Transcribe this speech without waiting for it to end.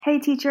Hey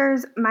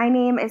teachers, my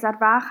name is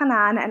Arwa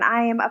Hanan and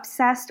I am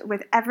obsessed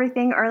with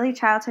everything early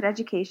childhood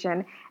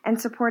education and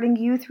supporting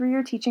you through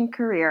your teaching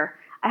career.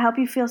 I help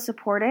you feel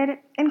supported,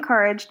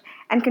 encouraged,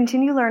 and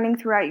continue learning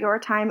throughout your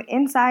time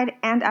inside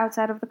and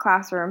outside of the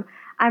classroom.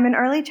 I'm an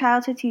early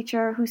childhood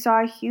teacher who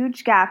saw a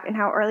huge gap in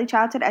how early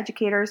childhood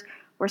educators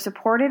were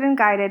supported and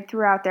guided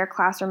throughout their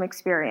classroom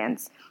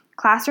experience.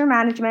 Classroom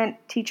management,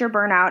 teacher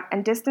burnout,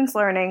 and distance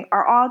learning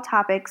are all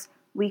topics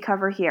we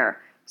cover here.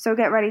 So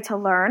get ready to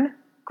learn,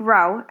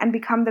 grow, and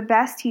become the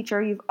best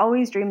teacher you've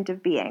always dreamed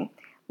of being.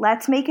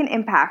 Let's make an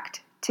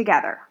impact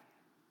together.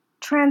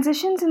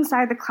 Transitions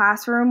inside the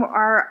classroom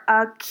are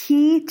a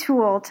key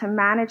tool to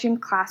managing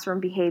classroom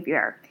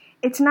behavior.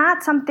 It's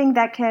not something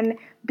that can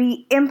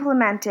be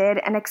implemented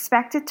and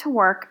expected to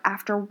work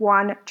after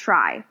one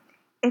try.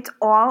 It's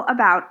all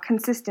about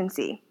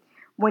consistency.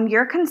 When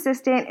you're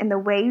consistent in the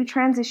way you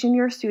transition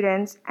your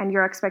students and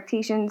your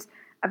expectations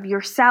of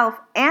yourself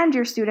and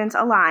your students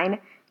align,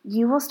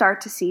 you will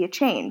start to see a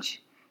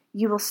change.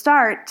 You will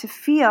start to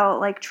feel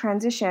like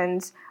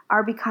transitions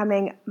are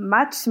becoming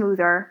much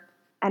smoother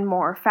and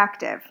more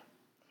effective.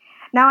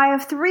 Now, I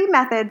have 3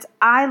 methods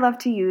I love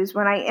to use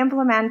when I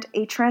implement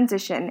a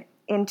transition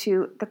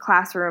into the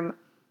classroom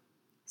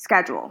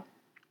schedule.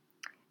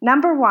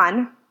 Number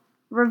 1,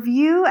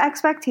 review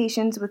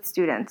expectations with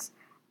students.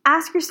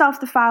 Ask yourself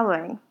the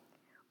following: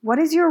 what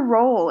is your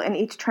role in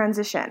each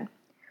transition?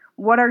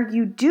 What are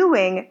you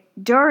doing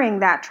during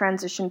that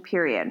transition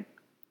period?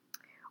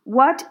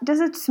 What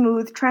does a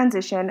smooth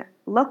transition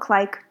look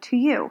like to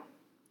you?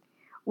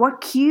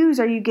 What cues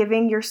are you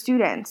giving your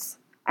students?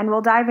 And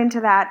we'll dive into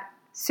that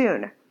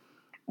soon.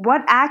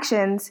 What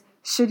actions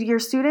should your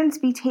students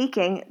be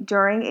taking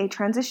during a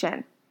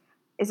transition?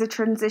 Is a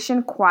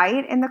transition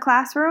quiet in the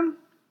classroom?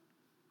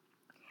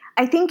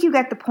 I think you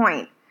get the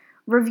point.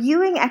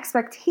 Reviewing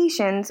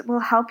expectations will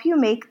help you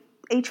make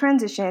a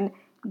transition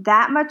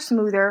that much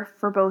smoother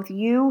for both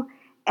you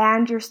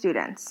and your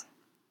students.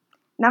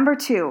 Number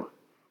 2,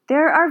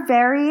 there are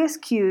various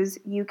cues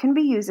you can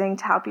be using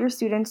to help your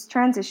students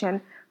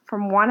transition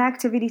from one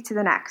activity to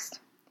the next.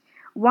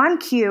 One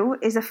cue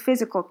is a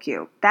physical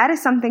cue. That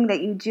is something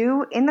that you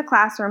do in the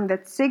classroom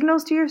that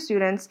signals to your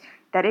students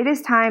that it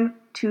is time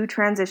to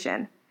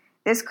transition.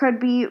 This could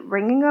be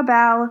ringing a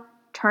bell,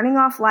 turning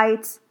off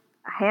lights,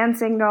 a hand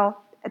signal,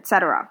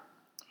 etc.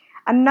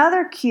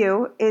 Another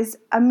cue is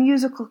a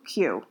musical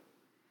cue.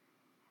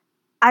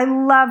 I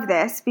love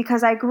this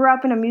because I grew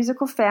up in a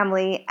musical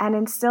family and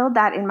instilled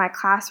that in my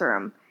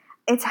classroom.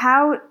 It's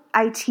how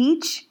I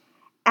teach,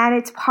 and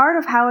it's part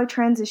of how I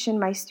transition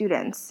my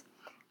students.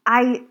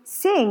 I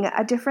sing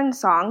a different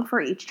song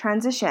for each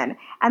transition,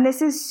 and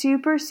this is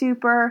super,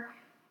 super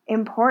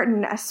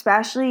important,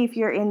 especially if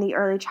you're in the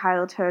early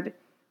childhood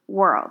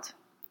world.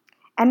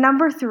 And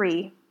number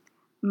 3,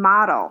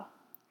 model.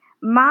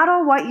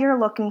 Model what you're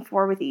looking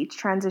for with each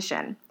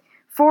transition.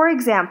 For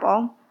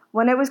example,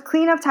 when it was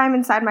cleanup time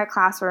inside my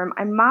classroom,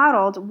 I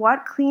modeled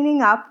what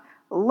cleaning up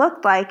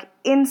looked like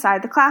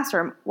inside the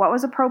classroom, what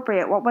was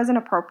appropriate, what wasn't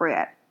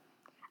appropriate.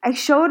 I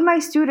showed my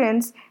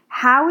students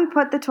how we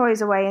put the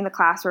toys away in the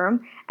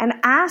classroom and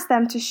asked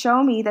them to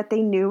show me that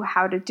they knew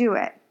how to do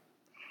it.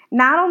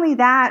 Not only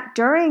that,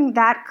 during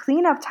that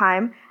cleanup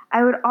time,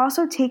 I would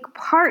also take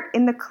part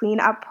in the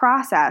cleanup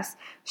process,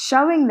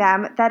 showing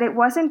them that it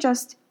wasn't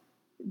just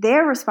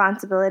their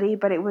responsibility,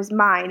 but it was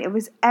mine. It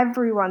was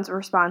everyone's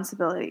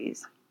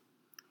responsibilities.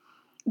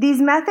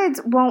 These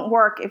methods won't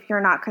work if you're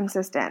not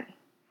consistent.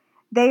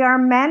 They are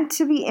meant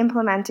to be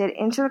implemented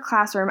into the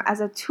classroom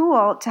as a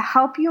tool to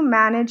help you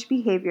manage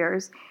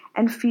behaviors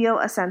and feel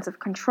a sense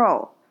of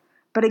control.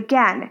 But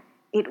again,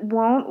 it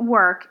won't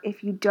work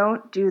if you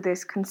don't do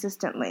this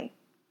consistently.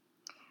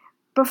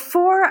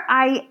 Before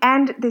I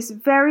end this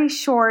very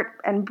short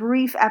and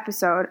brief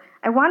episode,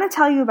 I want to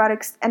tell you about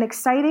an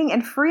exciting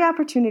and free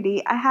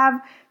opportunity I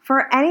have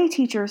for any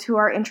teachers who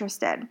are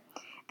interested.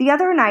 The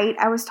other night,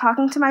 I was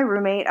talking to my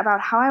roommate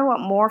about how I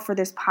want more for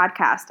this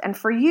podcast, and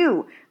for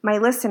you, my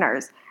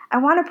listeners, I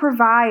want to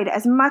provide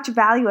as much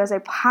value as I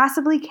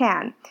possibly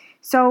can.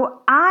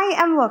 So I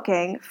am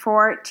looking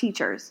for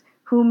teachers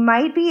who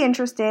might be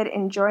interested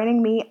in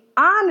joining me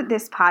on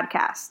this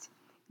podcast.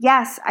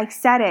 Yes, I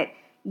said it.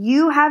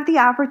 You have the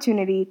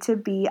opportunity to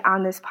be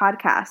on this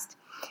podcast.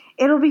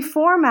 It'll be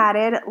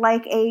formatted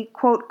like a,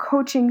 quote,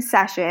 coaching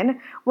session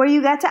where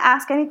you get to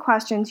ask any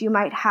questions you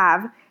might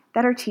have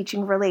that are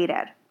teaching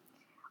related.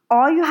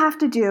 All you have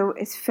to do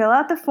is fill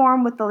out the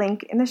form with the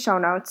link in the show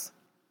notes.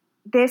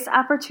 This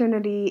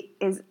opportunity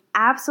is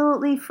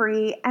absolutely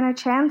free and a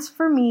chance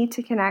for me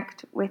to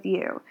connect with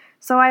you.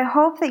 So I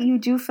hope that you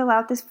do fill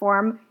out this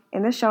form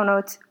in the show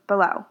notes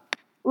below.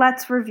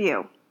 Let's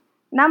review.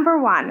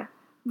 Number 1,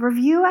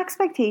 review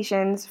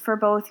expectations for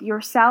both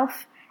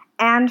yourself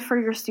and for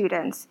your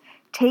students.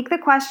 Take the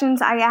questions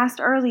I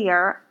asked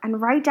earlier and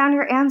write down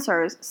your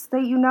answers so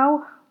that you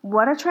know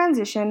what a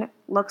transition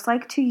looks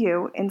like to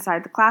you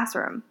inside the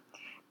classroom.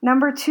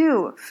 Number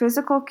 2,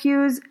 physical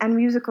cues and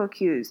musical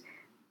cues.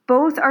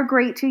 Both are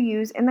great to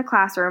use in the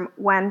classroom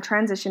when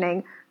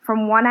transitioning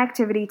from one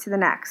activity to the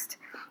next.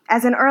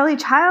 As an early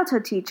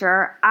childhood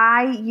teacher,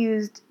 I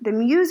used the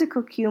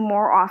musical cue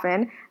more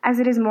often as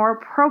it is more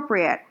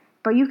appropriate,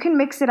 but you can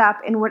mix it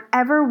up in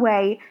whatever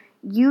way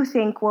you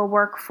think will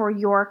work for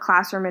your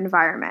classroom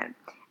environment.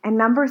 And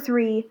number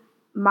 3,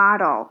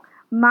 model.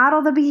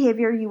 Model the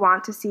behavior you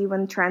want to see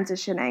when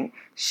transitioning.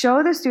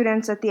 Show the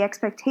students that the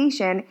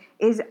expectation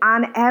is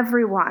on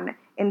everyone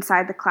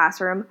inside the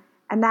classroom,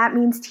 and that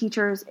means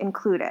teachers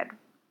included.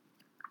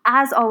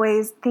 As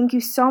always, thank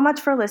you so much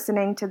for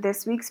listening to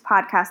this week's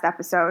podcast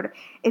episode.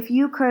 If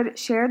you could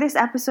share this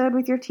episode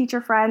with your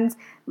teacher friends,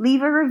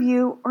 leave a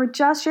review, or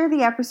just share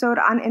the episode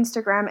on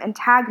Instagram and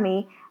tag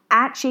me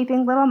at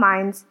Shaping Little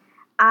Minds,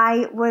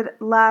 I would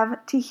love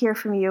to hear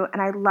from you,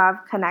 and I love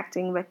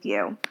connecting with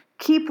you.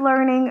 Keep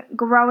learning,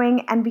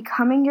 growing, and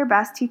becoming your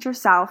best teacher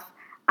self.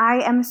 I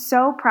am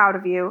so proud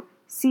of you.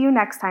 See you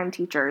next time,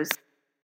 teachers.